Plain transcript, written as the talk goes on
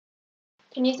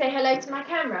Can you say hello to my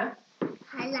camera?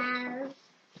 Hello.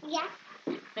 Yeah.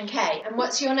 Okay, and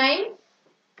what's your name?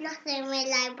 Nothing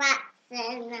really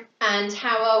Watson. And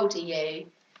how old are you?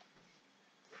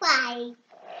 5.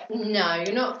 No,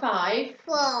 you're not 5.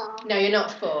 4. No, you're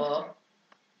not 4.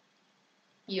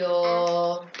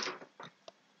 You're...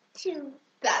 2.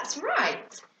 That's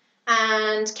right.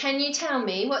 And can you tell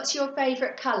me what's your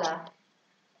favourite colour?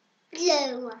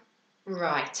 Blue.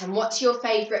 Right, and what's your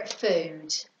favourite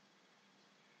food?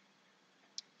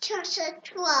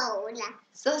 Sausage roll.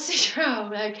 Sausage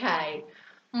roll, okay.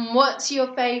 And what's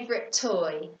your favourite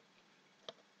toy?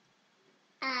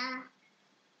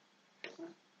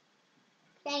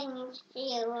 Playing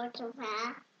Silver.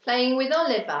 Playing with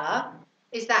Oliver?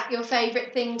 Is that your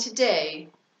favourite thing to do?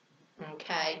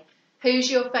 Okay.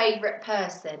 Who's your favourite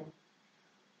person?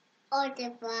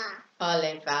 Oliver.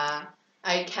 Oliver.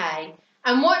 Okay.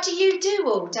 And what do you do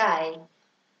all day?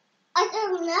 I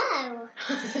don't know.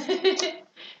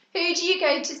 Who do you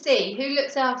go to see? Who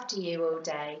looks after you all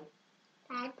day?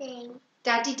 Daddy.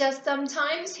 Daddy does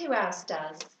sometimes. Who else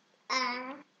does?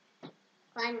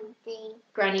 Granny.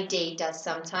 Granny D does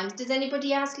sometimes. Does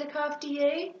anybody else look after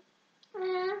you?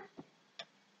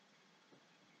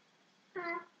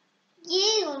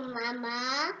 You,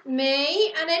 Mama.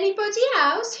 Me? And anybody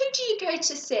else? Who do you go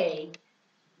to see?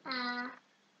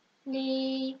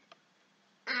 Me.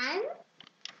 And?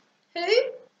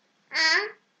 Who?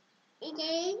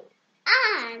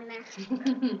 Anne.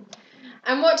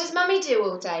 And what does Mummy do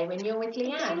all day when you're with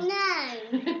Leanne? No.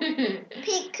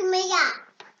 Pick me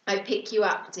up. I pick you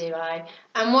up, do I?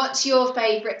 And what's your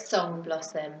favourite song,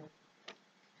 Blossom?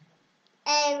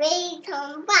 Read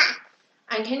on back.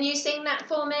 And can you sing that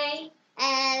for me?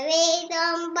 Read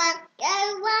on back.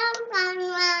 Go round and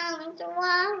round,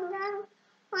 round and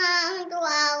round,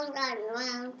 round and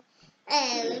round.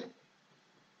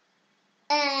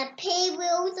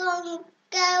 People don't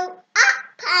go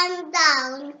up and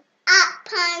down, up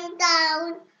and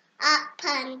down, up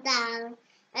and down.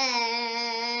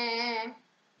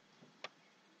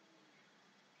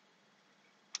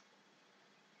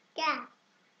 Yeah.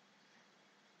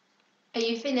 Are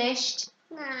you finished?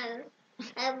 No.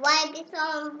 Wipe it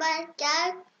on but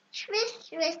go swish,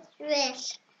 swish,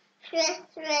 swish. Swish,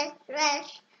 swish,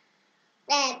 swish.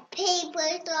 The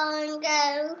people don't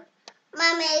go.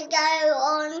 Mummy go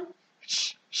on.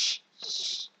 Shh, shh,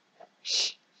 shh,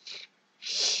 shh,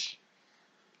 shh.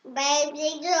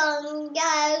 Baby don't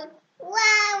go.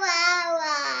 Wah, wah,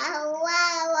 wah,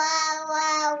 wah, wah,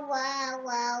 wah, wah,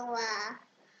 wah, wah.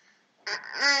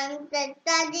 And the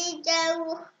daddy go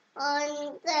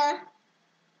on the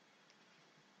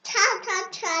cha cha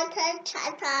cha cha cha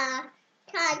cha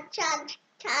cha cha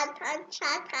cha cha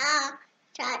cha cha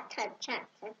cha cha cha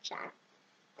cha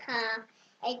cha.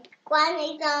 It's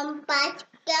Granny on but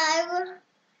go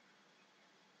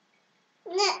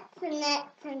net net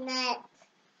net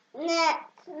net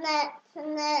net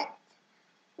net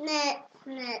net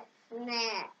net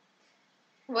net.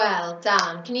 Well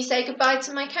done. Can you say goodbye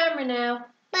to my camera now?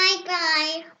 Bye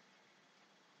bye.